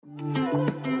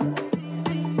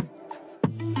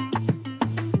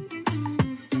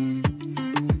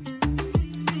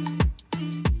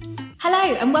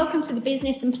and welcome to the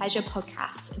Business and Pleasure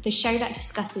podcast, the show that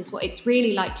discusses what it's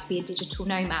really like to be a digital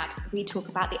nomad. We talk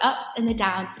about the ups and the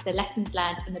downs, the lessons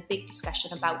learned, and the big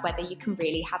discussion about whether you can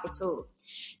really have it all.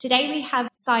 Today we have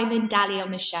Simon Daley on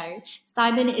the show.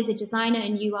 Simon is a designer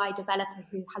and UI developer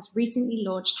who has recently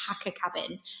launched Hacker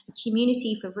Cabin, a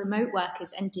community for remote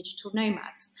workers and digital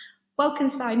nomads. Welcome,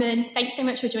 Simon. Thanks so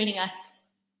much for joining us.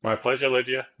 My pleasure,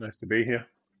 Lydia. Nice to be here.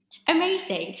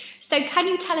 Amazing. So can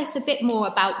you tell us a bit more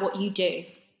about what you do?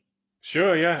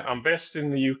 Sure, yeah. I'm based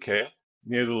in the UK,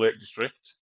 near the Lake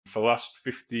District. For the last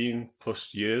 15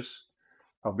 plus years,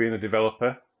 I've been a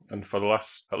developer, and for the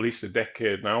last at least a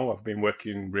decade now, I've been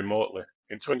working remotely.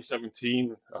 In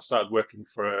 2017, I started working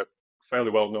for a fairly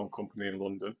well-known company in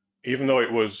London. Even though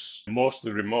it was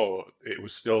mostly remote, it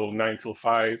was still 9 till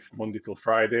 5, Monday till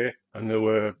Friday, and there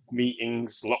were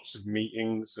meetings, lots of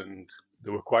meetings, and they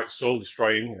were quite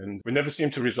soul-destroying, and we never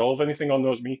seemed to resolve anything on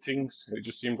those meetings. It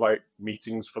just seemed like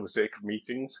meetings for the sake of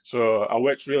meetings. So I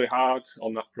worked really hard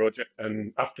on that project,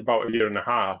 and after about a year and a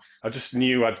half, I just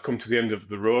knew I'd come to the end of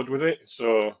the road with it.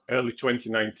 So early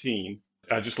 2019,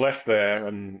 I just left there,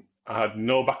 and I had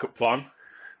no backup plan,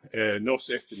 no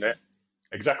safety net.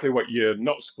 Exactly what you're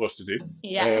not supposed to do.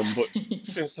 Yeah. But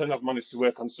since then, I've managed to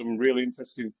work on some really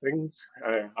interesting things.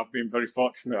 I've been very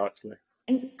fortunate, actually.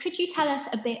 And could you tell us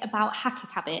a bit about Hacker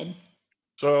Cabin?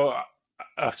 So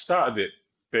I started it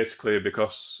basically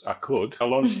because I could. I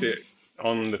launched it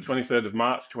on the 23rd of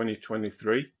March,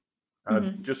 2023. I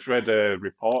just read a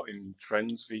report in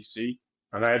Trends VC,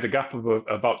 and I had a gap of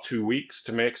about 2 weeks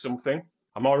to make something.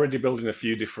 I'm already building a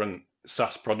few different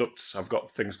SaaS products. I've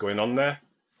got things going on there.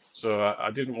 So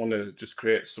I didn't want to just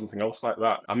create something else like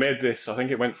that. I made this, I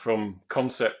think it went from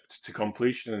concept to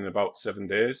completion in about 7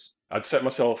 days. I'd set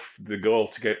myself the goal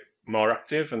to get more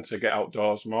active and to get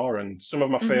outdoors more. And some of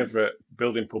my favorite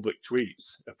building public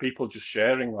tweets are people just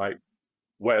sharing like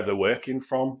where they're working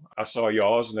from. I saw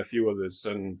yours and a few others,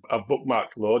 and I've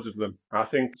bookmarked loads of them. I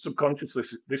think subconsciously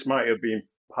this might have been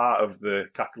part of the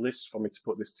catalyst for me to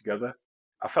put this together.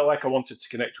 I felt like I wanted to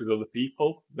connect with other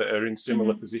people that are in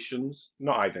similar positions,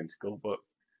 not identical,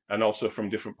 and also from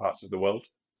different parts of the world.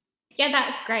 Yeah,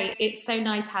 that's great. It's so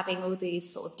nice having all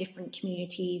these sort of different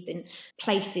communities and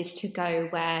places to go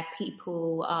where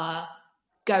people are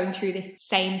going through the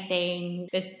same thing,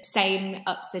 the same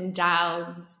ups and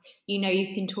downs.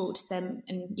 You can talk to them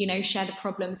and, share the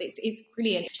problems. It's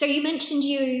brilliant. So you mentioned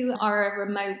you are a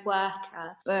remote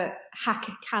worker, but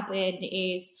Hacker Cabin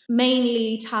is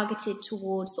mainly targeted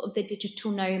towards sort of the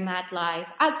digital nomad life,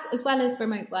 as well as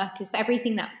remote workers, so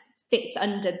everything that fits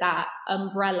under that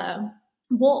umbrella.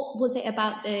 What was it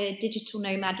about the digital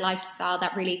nomad lifestyle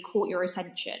that really caught your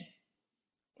attention?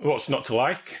 What's not to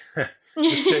like?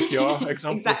 Just take your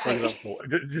example, Exactly. for example.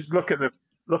 Just look at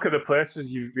the places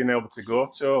you've been able to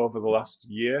go to over the last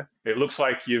year. It looks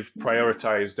like you've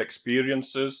prioritized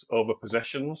experiences over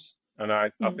possessions, and I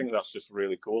think that's just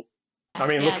really cool. I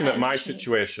mean, looking at my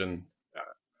situation,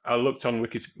 I looked on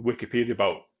Wikipedia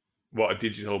about what a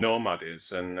digital nomad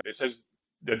is, and it says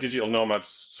a digital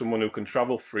nomad's someone who can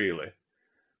travel freely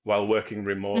while working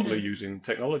remotely using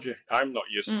technology. I'm not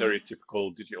your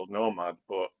stereotypical digital nomad,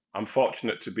 but I'm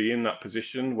fortunate to be in that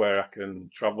position where I can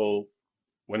travel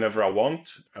whenever I want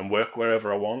and work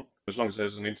wherever I want, as long as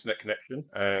there's an internet connection.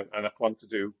 And I plan to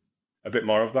do a bit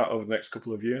more of that over the next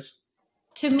couple of years.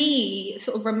 To me,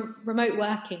 sort of remote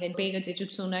working and being a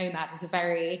digital nomad is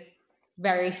very,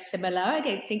 very similar. I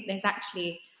don't think there's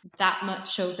actually that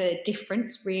much of a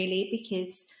difference, really,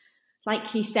 because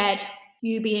like you said,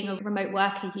 you being a remote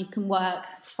worker, you can work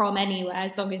from anywhere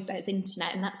as long as there's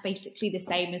internet, and that's basically the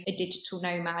same as a digital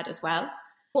nomad as well.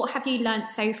 What have you learned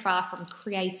so far from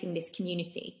creating this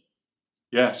community?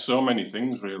 Yeah, so many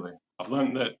things, really. I've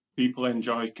learned that people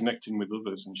enjoy connecting with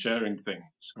others and sharing things,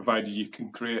 provided you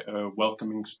can create a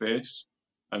welcoming space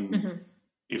and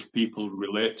if people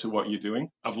relate to what you're doing.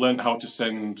 I've learned how to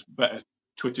send better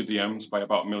Twitter DMs by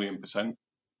about 1,000,000%.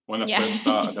 When I first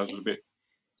started, I was a bit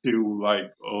too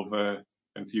over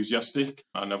enthusiastic,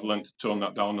 and I've learned to tone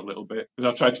that down a little bit. But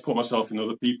I've tried to put myself in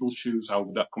other people's shoes. How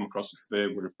would that come across if they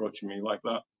were approaching me like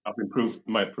that? I've improved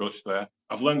my approach there.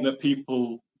 I've learned that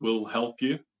people will help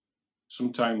you,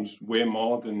 sometimes way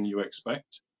more than you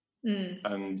expect,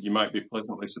 and you might be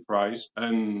pleasantly surprised.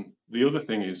 And the other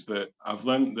thing is that I've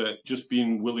learned that just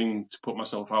being willing to put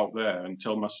myself out there and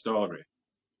tell my story,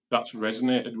 that's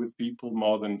resonated with people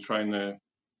more than trying to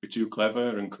be too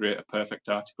clever and create a perfect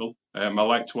article. I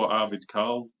liked what Arvid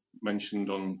Karl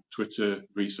mentioned on Twitter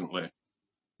recently.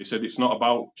 He said it's not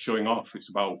about showing off, it's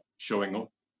about showing up.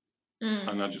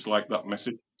 And I just like that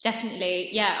message. Definitely.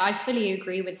 Yeah, I fully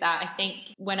agree with that. I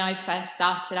think when I first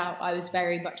started out, I was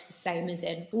very much the same, as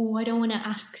in, oh, I don't want to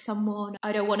ask someone,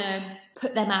 I don't want to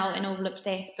put them out in all of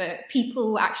this. But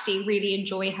people actually really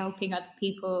enjoy helping other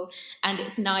people, and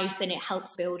it's nice, and it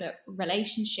helps build a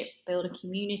relationship, build a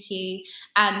community.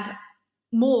 And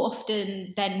more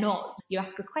often than not, you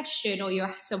ask a question or you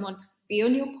ask someone to be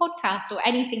on your podcast or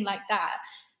anything like that,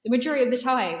 the majority of the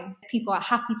time, people are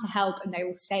happy to help and they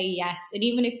will say yes. And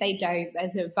even if they don't,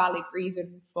 there's a valid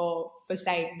reason for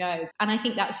saying no. And I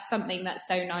think that's something that's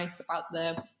so nice about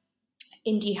the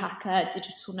indie hacker,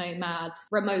 digital nomad,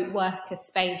 remote worker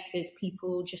space, is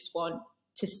people just want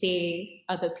to see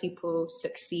other people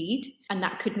succeed. And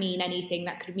that could mean anything.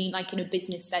 That could mean like in a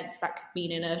business sense, that could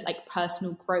mean in a like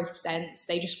personal growth sense.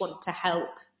 They just want to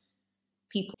help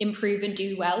people improve and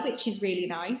do well, which is really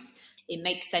nice. It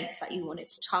makes sense that you wanted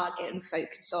to target and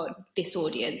focus on this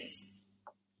audience.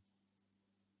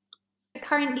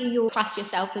 Currently, you class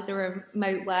yourself as a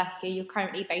remote worker. You're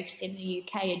currently based in the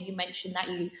UK, and you mentioned that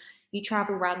you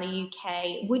travel around the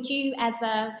UK. Would you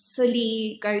ever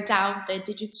fully go down the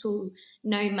digital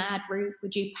nomad route?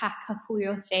 Would you pack up all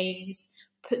your things,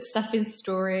 put stuff in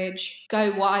storage,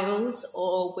 go wild,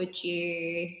 or would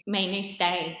you mainly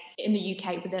stay in the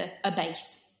UK with a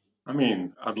base? I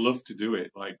mean, I'd love to do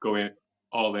it, like going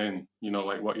all in,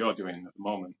 like what you're doing at the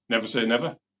moment. Never say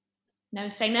never. Never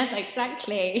say never,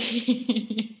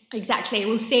 exactly. Exactly.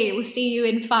 We'll see. We'll see you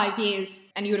in 5 years,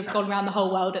 and you would have gone around the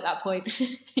whole world at that point.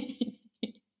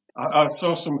 I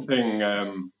saw something,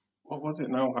 what was it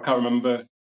now? I can't remember.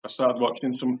 I started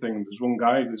watching something. There's one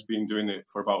guy that's been doing it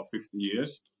for about 50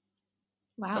 years.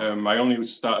 Wow. I only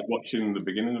started watching the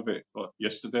beginning of it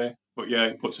yesterday. But yeah,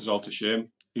 it puts us all to shame.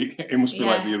 He must be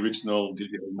like the original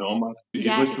digital nomad. He's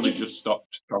literally just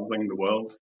stopped traveling the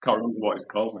world. Can't remember what it's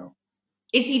called now.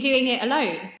 Is he doing it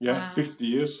alone? Yeah, wow. 50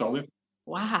 years solid.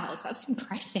 Wow, that's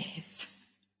impressive.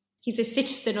 He's a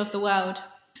citizen of the world.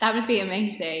 That would be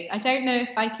amazing. I don't know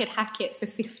if I could hack it for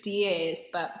 50 years,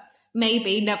 but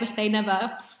maybe. Never say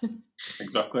never.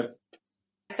 Exactly.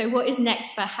 So what is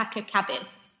next for Hacker Cabin?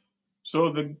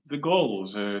 So the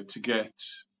goals are to get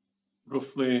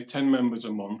roughly 10 members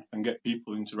a month and get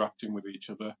people interacting with each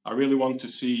other. I really want to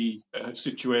see a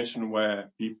situation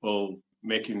where people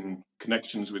making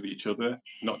connections with each other,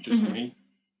 not just me,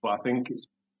 but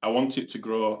I want it to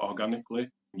grow organically.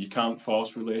 You can't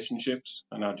force relationships,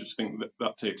 and I just think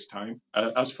that takes time.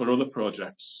 As for other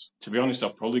projects, to be honest,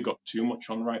 I've probably got too much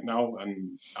on right now,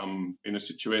 and I'm in a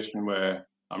situation where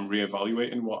I'm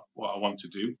reevaluating what I want to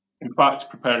do. In fact,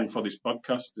 preparing for this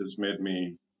podcast has made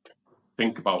me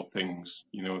think about things.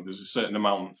 There's a certain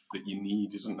amount that you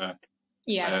need, isn't there?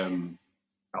 Yeah.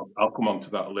 I'll come on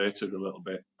to that later a little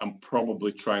bit. I'm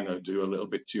probably trying to do a little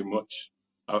bit too much.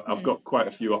 I've got quite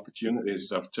a few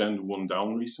opportunities. I've turned one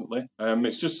down recently.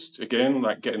 It's just, again,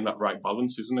 like getting that right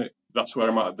balance, isn't it? That's where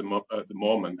I'm at the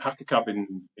moment. Hacker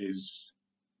Cabin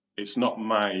it's not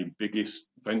my biggest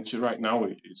venture right now.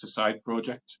 It's a side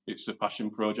project. It's a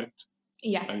passion project.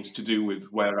 Yeah. And it's to do with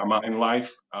where I'm at in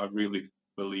life. I really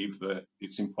believe that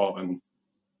it's important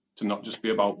to not just be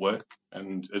about work.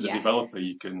 And as a developer,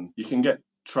 you can get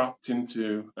trapped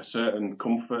into a certain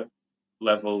comfort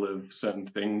level of certain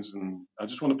things, and I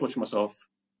just want to push myself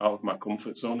out of my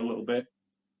comfort zone a little bit,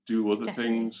 do other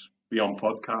things, be on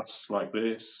podcasts like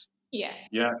this.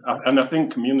 And I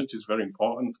think community is very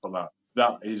important for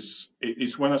that.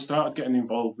 It's when I started getting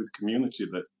involved with community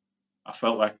that I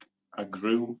felt like I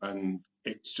grew, and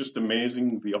it's just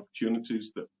amazing the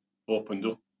opportunities that opened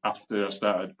up after I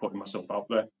started putting myself out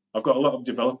there. I've got a lot of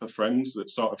developer friends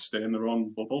that sort of stay in their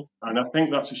own bubble, and I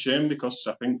think that's a shame because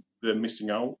I think they're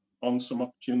missing out on some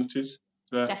opportunities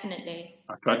there. Definitely.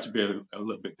 I tried to be a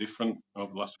little bit different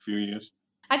over the last few years.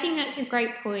 I think that's a great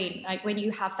point. Like when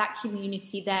you have that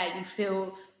community there, you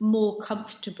feel more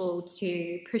comfortable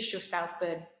to push yourself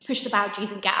and push the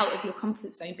boundaries and get out of your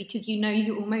comfort zone, because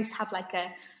you almost have like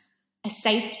a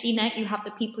safety net. You have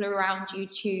the people around you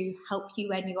to help you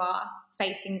when you are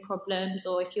facing problems,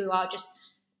 or if you are just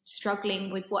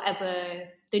struggling with whatever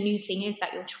the new thing is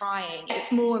that you're trying.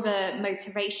 It's more of a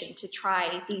motivation to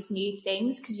try these new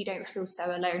things because you don't feel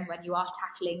so alone when you are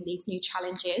tackling these new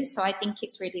challenges. So I think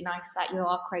it's really nice that you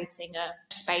are creating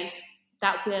a space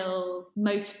that will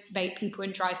motivate people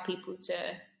and drive people to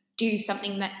do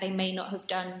something that they may not have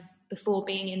done before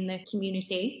being in the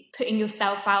community. Putting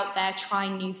yourself out there,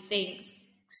 trying new things,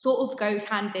 sort of goes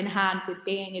hand in hand with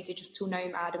being a digital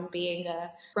nomad and being a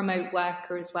remote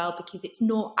worker as well, because it's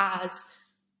not as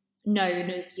known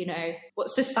as, what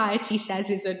society says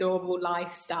is a normal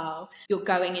lifestyle. You're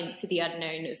going into the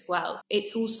unknown as well.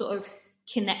 It's all sort of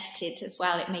connected as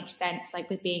well. It makes sense. Like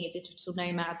with being a digital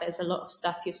nomad, there's a lot of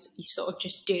stuff you sort of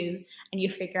just do and you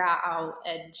figure out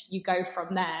and you go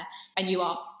from there, and you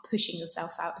are pushing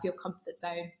yourself out of your comfort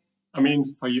zone. I mean,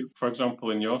 for you, for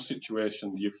example, in your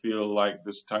situation, do you feel like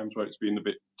there's times where it's been a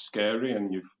bit scary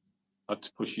and you've had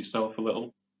to push yourself a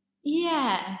little?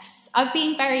 Yes, I've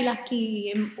been very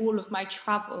lucky in all of my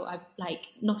travel. I've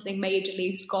nothing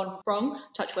majorly's gone wrong,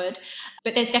 touch wood.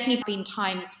 But there's definitely been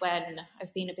times when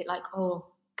I've been a bit like, oh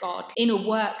God, in a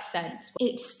work sense,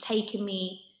 it's taken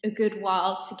me a good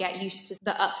while to get used to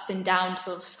the ups and downs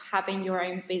of having your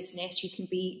own business. You can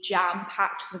be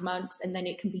jam-packed for months and then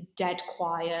it can be dead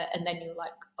quiet and then you're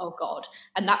like, oh God.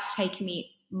 And that's taken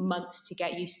me months to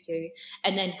get used to.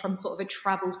 And then from sort of a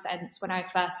travel sense, when I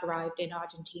first arrived in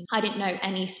Argentina, I didn't know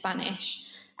any Spanish.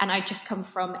 And I just come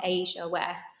from Asia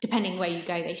where, depending where you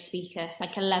go, they speak a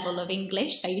level of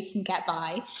English so you can get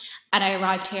by. And I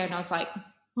arrived here and I was like,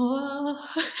 oh,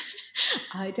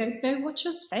 I don't know what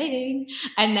you're saying.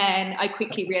 And then I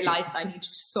quickly realised I needed to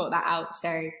sort that out.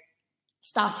 So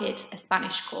started a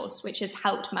Spanish course, which has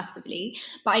helped massively.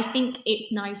 But I think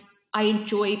it's nice. I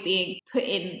enjoy being put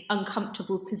in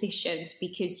uncomfortable positions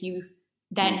because you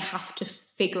then have to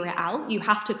figure it out. You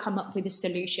have to come up with a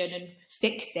solution and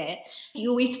fix it. You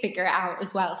always figure it out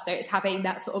as well. So it's having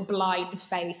that sort of blind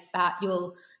faith that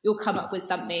you'll come up with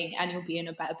something and you'll be in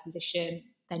a better position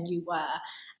than you were.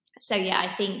 So yeah,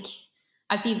 I think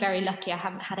I've been very lucky. I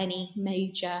haven't had any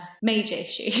major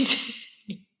issues.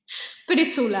 But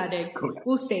it's all learning.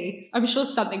 We'll see. I'm sure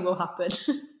something will happen.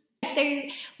 So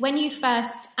when you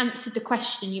first answered the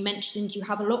question, you mentioned you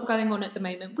have a lot going on at the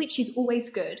moment, which is always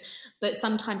good, but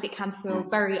sometimes it can feel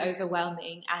very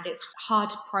overwhelming and it's hard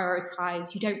to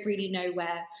prioritize. You don't really know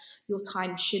where your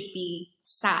time should be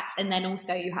sat. And then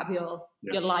also you have your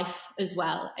life as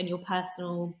well and your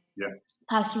personal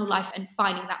life and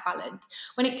finding that balance.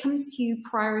 When it comes to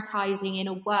prioritizing in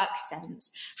a work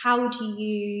sense, how do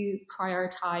you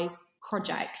prioritize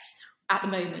projects at the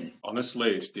moment? Honestly,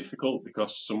 it's difficult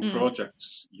because some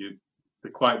projects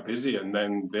they're quite busy and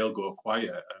then they'll go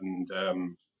quiet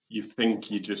and you think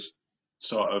you just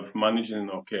sort of managing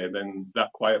okay, then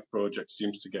that quiet project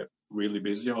seems to get really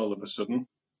busy all of a sudden.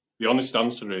 The honest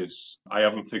answer is I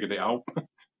haven't figured it out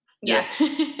yet.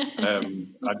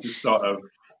 I just sort of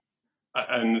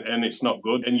and it's not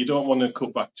good. And you don't want to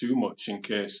cut back too much in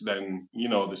case then,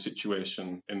 the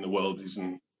situation in the world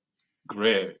isn't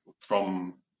great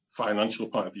from financial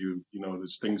point of view.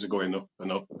 There's things are going up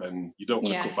and you don't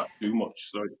want to cut back too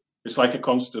much. So it's like a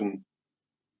constant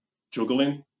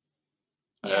juggling.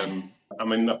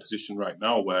 I'm in that position right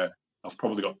now where I've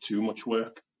probably got too much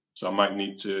work. So I might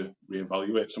need to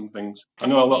reevaluate some things. I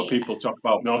know a lot of people talk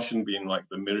about Notion being like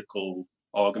the miracle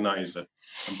organizer,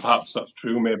 and perhaps that's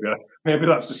true. Maybe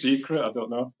that's the secret. I don't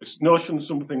know. It's Notion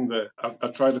something that I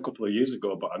tried a couple of years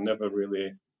ago, but I never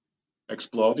really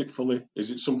explored it fully.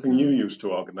 Is it something you use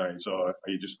to organize, or are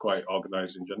you just quite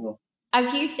organized in general?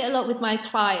 I've used it a lot with my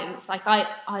clients.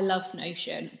 I love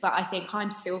Notion, but I think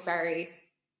I'm still very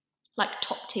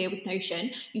top tier with Notion.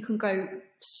 You can go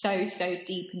so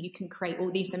deep and you can create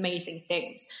all these amazing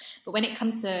things. But when it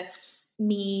comes to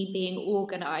me being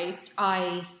organized,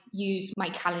 I use my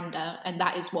calendar and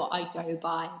that is what I go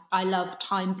by. I love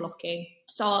time blocking.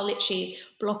 So I'll literally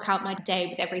block out my day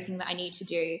with everything that I need to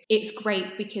do. It's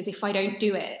great because if I don't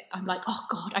do it, I'm like, oh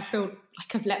God, I feel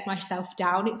like I've let myself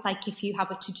down. It's like if you have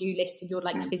a to-do list and you're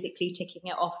physically ticking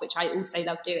it off, which I also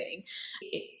love doing,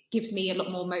 it gives me a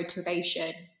lot more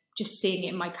motivation just seeing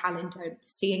it in my calendar,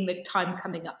 seeing the time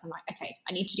coming up. I'm like, okay,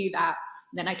 I need to do that.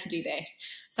 Then I can do this.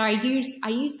 So I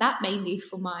use that mainly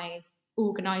for my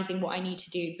organizing what I need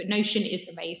to do. But Notion is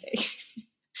amazing.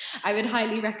 I would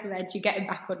highly recommend you getting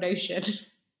back on Notion.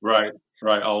 Right.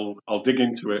 I'll dig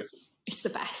into it. It's the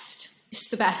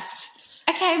best.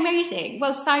 Okay, amazing.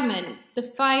 Well, Simon, the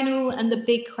final and the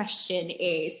big question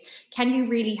is, can you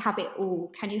really have it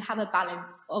all? Can you have a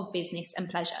balance of business and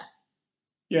pleasure?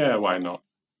 Yeah, why not?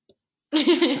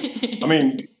 I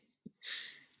mean,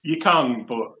 you can,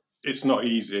 but it's not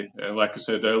easy. Like I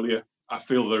said earlier, I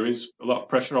feel there is a lot of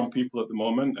pressure on people at the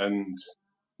moment. And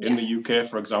in the UK,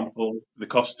 for example, the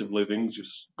cost of living's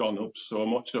just gone up so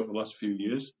much over the last few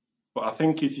years. But I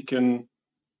think if you can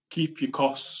keep your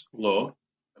costs low,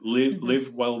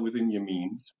 live well within your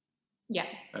means,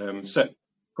 set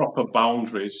proper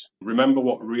boundaries, remember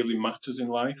what really matters in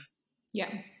life,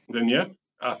 then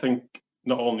I think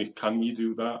not only can you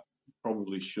do that, you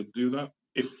probably should do that.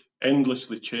 If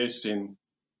endlessly chasing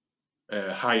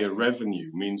higher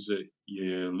revenue means that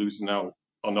you're losing out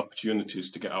on opportunities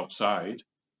to get outside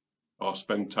or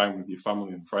spend time with your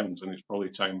family and friends, and it's probably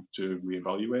time to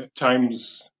reevaluate.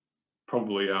 Time's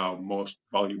probably our most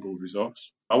valuable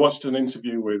resource. I watched an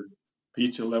interview with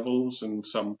Peter Levels and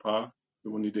Sam Parr, the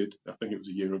one he did, I think it was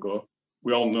a year ago.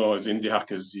 We all know as indie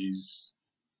hackers, he's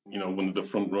one of the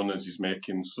front runners. He's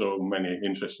making so many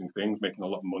interesting things, making a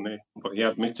lot of money. But he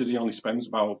admitted he only spends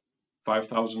about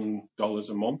 $5,000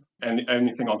 a month. And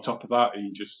anything on top of that,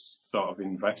 he just sort of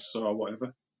invests or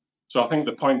whatever. So I think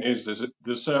the point is there's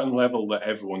a certain level that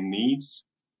everyone needs.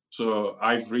 So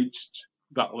I've reached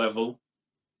that level.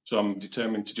 So I'm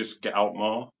determined to just get out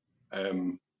more,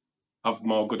 have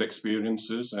more good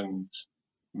experiences and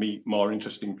meet more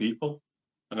interesting people.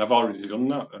 And I've already done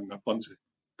that, and I plan to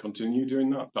continue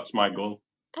doing that. That's my goal.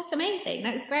 That's amazing.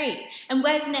 That's great. And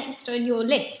where's next on your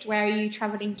list? Where are you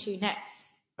travelling to next?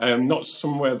 Not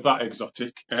somewhere that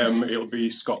exotic. It'll be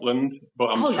Scotland, but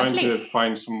I'm trying to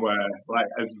find somewhere like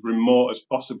as remote as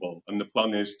possible. And the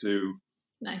plan is to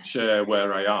share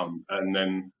where I am, and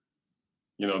then,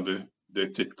 the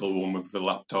typical one with the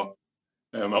laptop.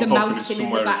 I'm hoping it's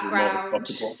somewhere as remote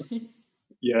as possible.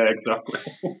 Yeah,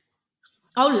 exactly.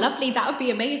 Oh, lovely. That would be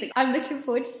amazing. I'm looking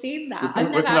forward to seeing that.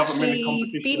 I've never actually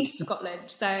been to Scotland,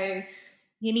 so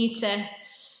you need to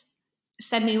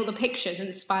send me all the pictures and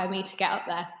inspire me to get up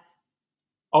there.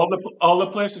 All the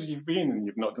places you've been and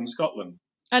you've not done Scotland?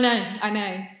 I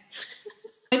know.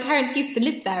 My parents used to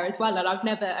live there as well, and I've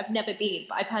never been,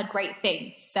 but I've heard great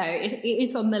things, so it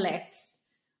is on the list.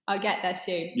 I'll get there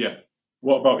soon. Yeah.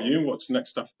 What about you? What's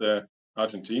next after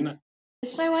Argentina?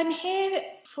 So I'm here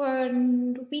for a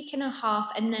week and a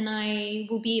half, and then I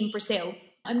will be in Brazil.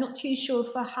 I'm not too sure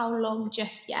for how long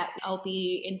just yet. I'll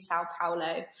be in Sao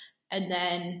Paulo, and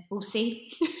then we'll see.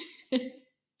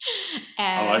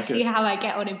 See how I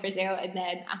get on in Brazil, and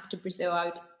then after Brazil,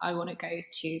 I want to go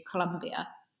to Colombia.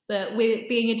 But with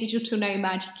being a digital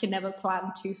nomad, you can never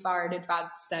plan too far in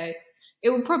advance, so it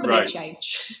will probably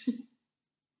change.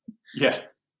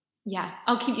 Yeah,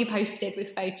 I'll keep you posted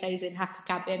with photos in Hacker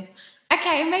Cabin.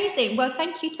 Okay, amazing. Well,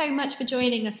 thank you so much for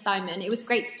joining us, Simon. It was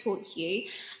great to talk to you.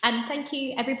 And thank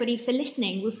you, everybody, for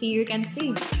listening. We'll see you again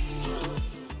soon.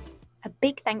 A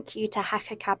big thank you to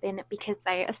Hacker Cabin because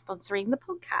they are sponsoring the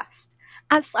podcast.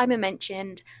 As Simon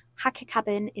mentioned, Hacker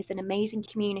Cabin is an amazing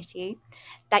community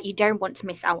that you don't want to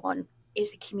miss out on.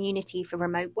 It's a community for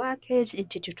remote workers,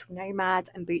 digital nomads,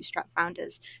 and bootstrap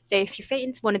founders. So if you fit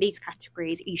into one of these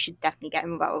categories, you should definitely get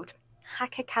involved.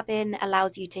 Hacker Cabin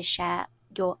allows you to share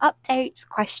your updates,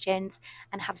 questions,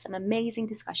 and have some amazing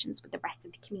discussions with the rest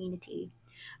of the community.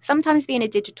 Sometimes being a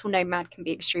digital nomad can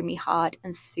be extremely hard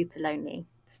and super lonely,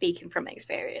 speaking from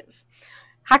experience.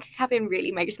 Hacker Cabin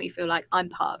really makes me feel like I'm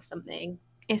part of something.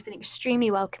 It's an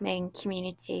extremely welcoming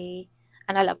community,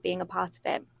 and I love being a part of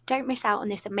it. Don't miss out on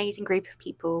this amazing group of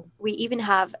people. We even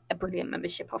have a brilliant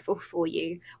membership offer for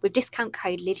you with discount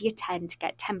code Lydia10 to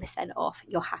get 10% off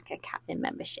your Hacker Cabin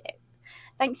membership.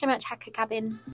 Thanks so much, Hacker Cabin.